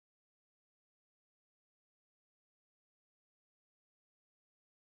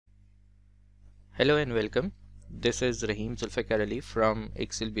Hello and welcome. This is Rahim Zulfikar Ali from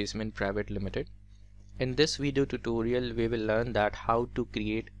Excel Basement Private Limited. In this video tutorial, we will learn that how to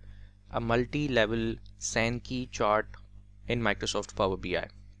create a multi-level Sankey chart in Microsoft Power BI.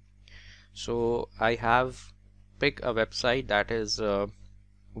 So I have picked a website that is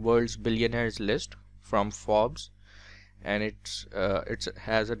World's Billionaires list from Forbes, and it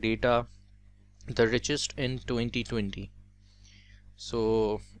has a data the richest in 2020.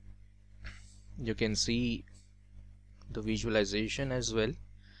 So you can see the visualization as well,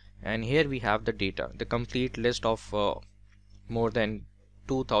 and here we have the data, the complete list of more than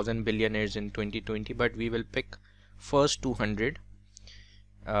 2000 billionaires in 2020, but we will pick first 200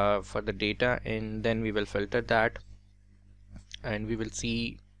 for the data, and then we will filter that and we will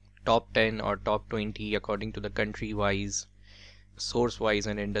see top 10 or top 20 according to the country wise, source wise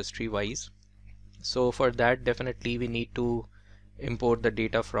and industry wise. So for that, definitely we need to import the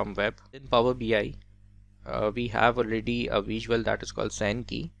data from web. In Power BI we have already a visual that is called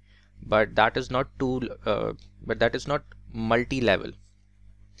Sankey, but that is not multi-level.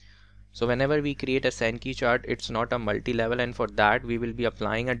 So whenever we create a Sankey chart, it's not a multi-level, and for that we will be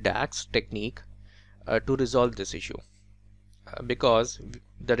applying a DAX technique to resolve this issue, because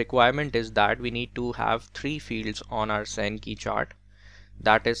the requirement is that we need to have 3 fields on our Sankey chart.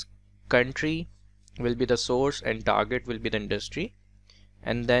 That is, country will be the source and target will be the industry,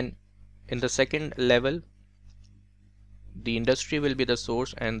 and then in the second level the industry will be the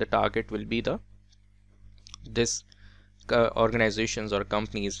source and the target will be the organizations or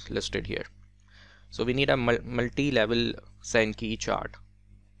companies listed here. So we need a multi-level Sankey chart.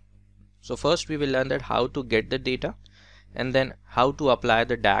 So first we will learn that how to get the data, and then how to apply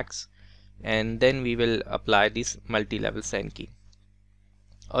the DAX, and then we will apply this multi-level Sankey.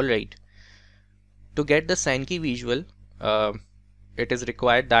 Alright, to get the Sankey visual, it is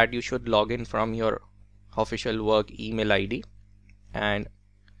required that you should log in from your official work email ID, and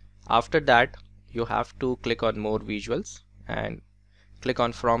after that you have to click on more visuals and click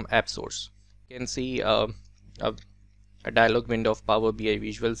on from app source. You can see a dialog window of Power BI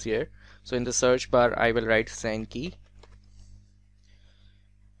visuals here. So in the search bar I will write Sankey,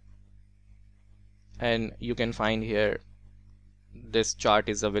 and you can find here this chart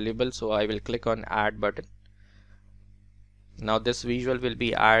is available. So I will click on add button. Now this visual will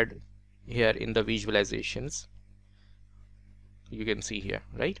be added here in the visualizations. You can see here,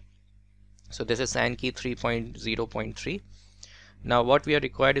 right? So this is Sankey 3.0.3. Now what we are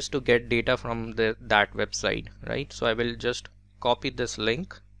required is to get data from that website, right? So I will just copy this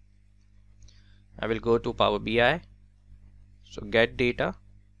link. I will go to Power BI. So get data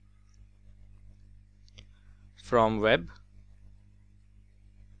from web,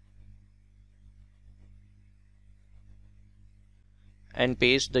 and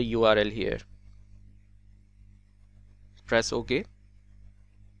paste the URL here. Press OK.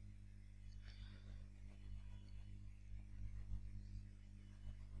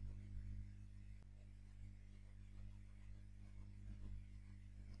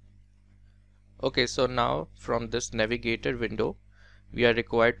 Okay, so now from this navigator window we are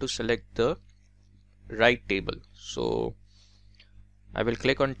required to select the right table. So I will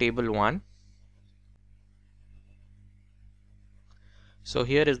click on table 1. So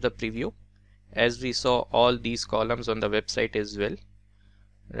here is the preview. As we saw all these columns on the website as well,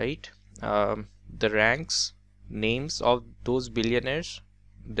 right? The ranks, names of those billionaires,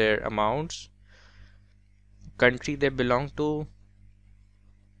 their amounts, country they belong to,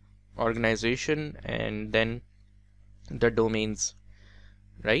 organization, and then the domains,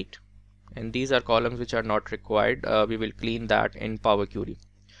 right? And these are columns which are not required. We will clean that in Power Query.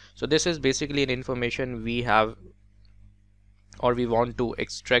 So this is basically an information we have or we want to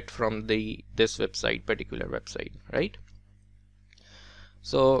extract from this website, particular website, right?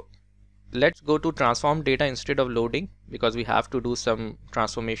 So let's go to transform data instead of loading, because we have to do some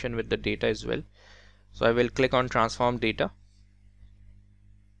transformation with the data as well. So I will click on transform data.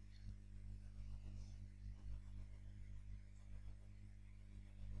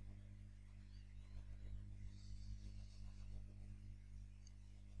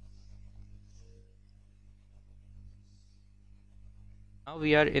 Now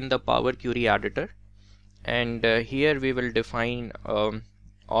we are in the Power Query editor, and here we will define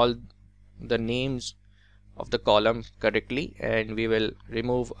all the names of the column correctly, and we will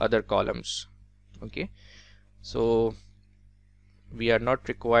remove other columns. Okay, so we are not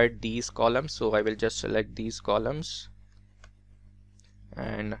required these columns, so I will just select these columns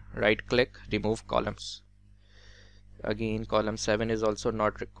and right click, remove columns. Again, column 7 is also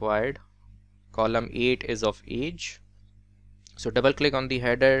not required. Column 8 is of age. So double click on the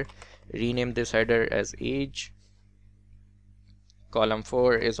header rename this header as age. Column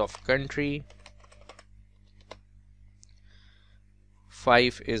 4 is of country.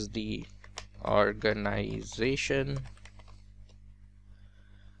 5 is the organization.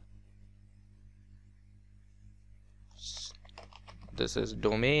 This is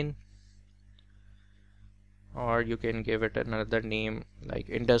domain, or you can give it another name like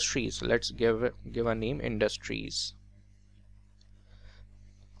industries. Let's give a name industries.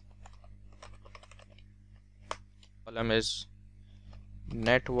 Column is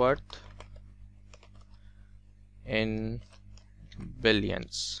net worth in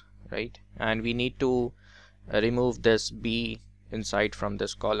billions, right? And we need to remove this B inside from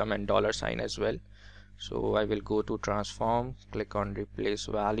this column and dollar sign as well. So I will go to transform, click on replace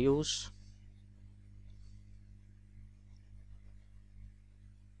values.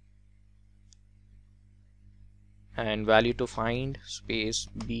 And value to find space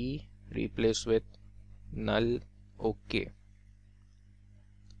B, replace with null. OK.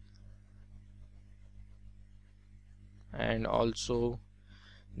 And also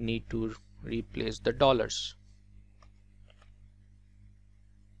need to replace the dollars.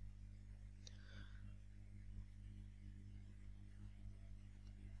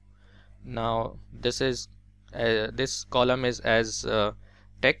 Now this column is as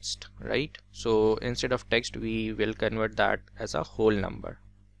text, right? So instead of text we will convert that as a whole number.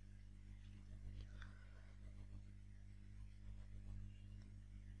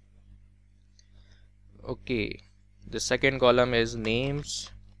 Okay, the second column is names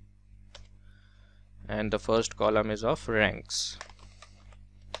and the first column is of ranks.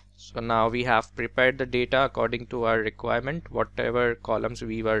 So now we have prepared the data according to our requirement, whatever columns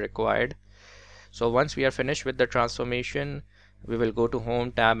we were required. So once we are finished with the transformation, we will go to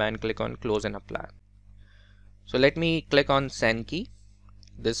home tab and click on close and apply. So let me click on Sankey.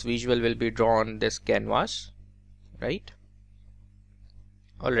 This visual will be drawn this canvas, right?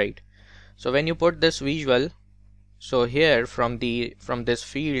 Alright, so when you put this visual, so here from this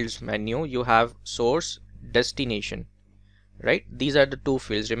fields menu you have source, destination, right? These are the two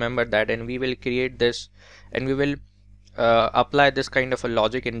fields, remember that, and we will create this and we will apply this kind of a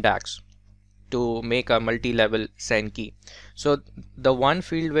logic in DAX to make a multi-level Sankey. So the one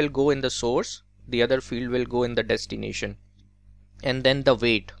field will go in the source, the other field will go in the destination, and then the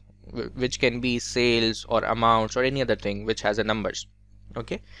weight, which can be sales or amounts or any other thing which has a numbers.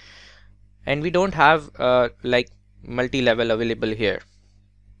 Okay, and we don't have like multi-level available here.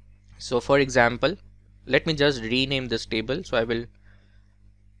 So for example, let me just rename this table. So I will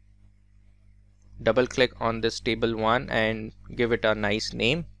double click on this table 1 and give it a nice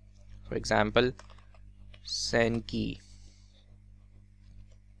name. For example, Sankey.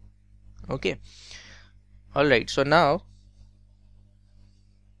 Okay, all right, so now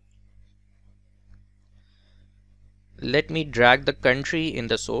let me drag the country in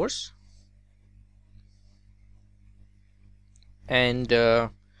the source and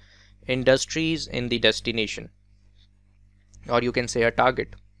industries in the destination, or you can say a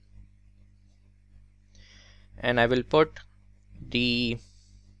target, and I will put the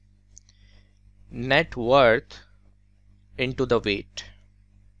net worth into the weight.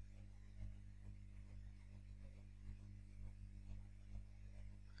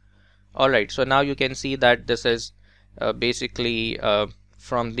 Alright, so now you can see that this is basically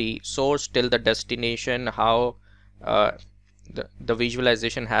from the source till the destination, how the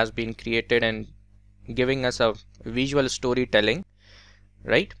visualization has been created and giving us a visual storytelling,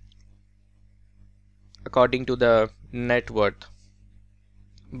 right, according to the net worth.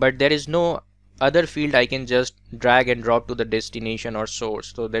 But there is no other field I can just drag and drop to the destination or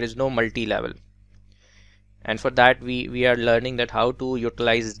source, so there is no multi-level. And for that we are learning that how to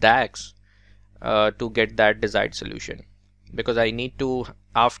utilize DAX to get that desired solution, because I need to,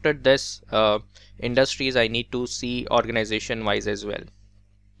 after this industries, I need to see organization wise as well.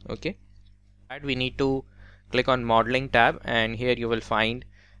 Okay, and we need to click on modeling tab, and here you will find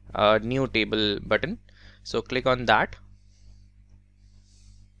a new table button. So click on that,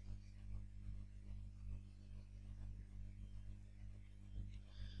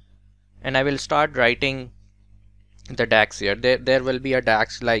 and I will start writing the DAX here. There will be a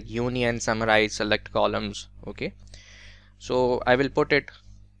DAX like union, summarize, select columns. Okay, so I will put it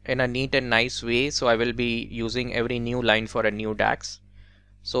in a neat and nice way. So I will be using every new line for a new DAX.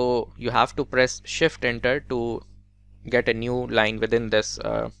 So you have to press shift enter to get a new line within this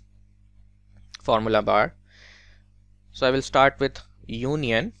formula bar. So I will start with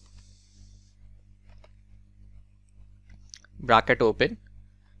union, bracket open,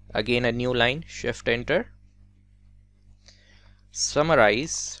 again a new line, shift enter,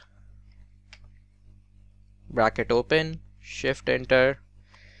 summarize, bracket open, shift enter,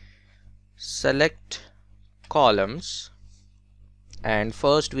 select columns, and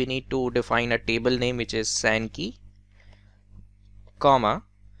first we need to define a table name which is Sankey, comma,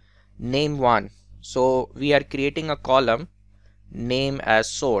 name 1. So we are creating a column name as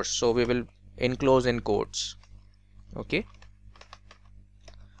source, so we will enclose in quotes. Okay,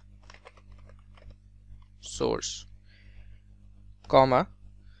 source, comma,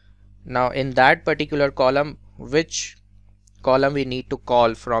 now in that particular column, which column we need to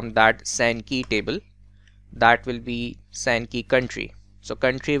call from that Sankey table, that will be Sankey country. So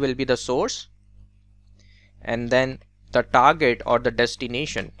country will be the source, and then the target or the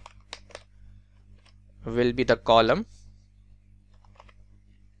destination will be the column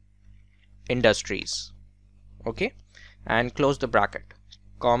industries. Okay, and close the bracket,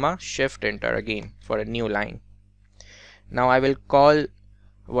 comma, shift enter again for a new line. Now I will call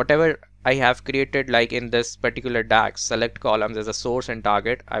whatever I have created, like in this particular DAX, select columns as a source and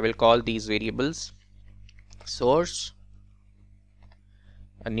target. I will call these variables source,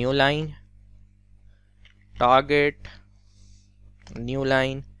 a new line, target, new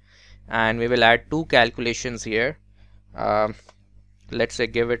line, and we will add 2 calculations here. Let's say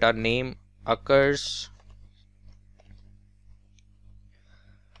give it a name occurs,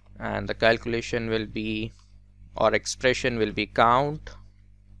 and the calculation will be, or expression will be count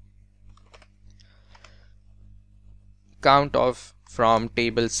of from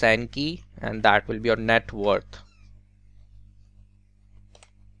table Sankey, and that will be your net worth.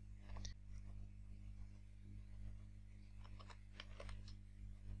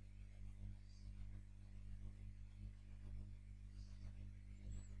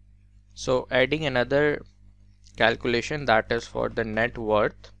 So adding another calculation, that is for the net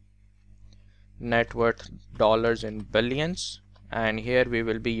worth dollars in billions, and here we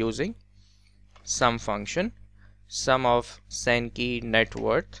will be using sum function, sum of Sankey net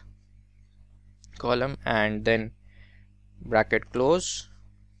worth column, and then bracket close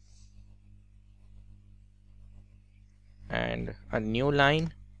and a new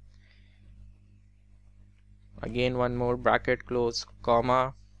line, again one more bracket close,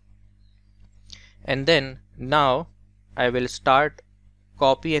 comma, and then now I will start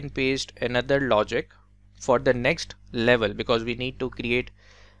copy and paste another logic for the next level, because we need to create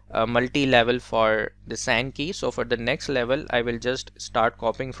a multi-level for the Sankey. So for the next level I will just start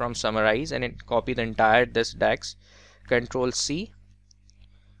copying from summarize and copy the entire this DAX, Control C,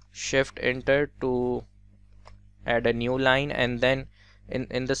 shift enter to add a new line, and then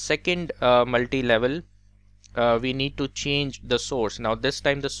in the second multi-level we need to change the source. Now this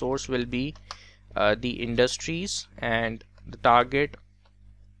time the source will be the industries, and the target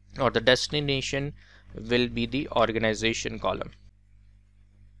or the destination will be the organization column.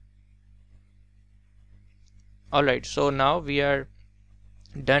 Alright, so now we are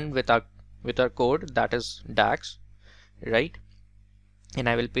done with our code, that is DAX, right? And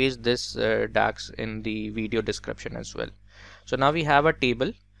I will paste this DAX in the video description as well. So now we have a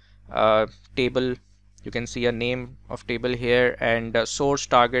table. You can see a name of table here, and source,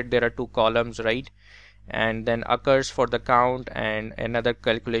 target, there are 2 columns, right? And then occurs for the count, and another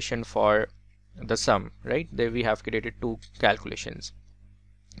calculation for the sum, right? There we have created 2 calculations.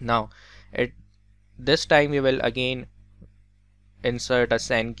 Now at this time we will again insert a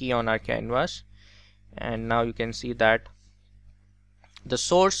Sankey on our canvas, and now you can see that the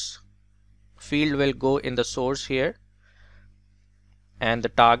source field will go in the source here, and the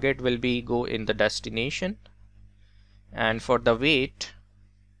target will be go in the destination, and for the weight,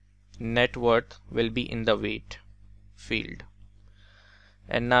 net worth will be in the weight field.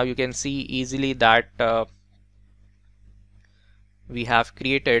 And now you can see easily that we have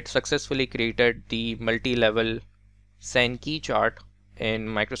successfully created the multi-level Sankey chart in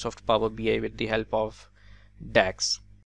Microsoft Power BI with the help of DAX.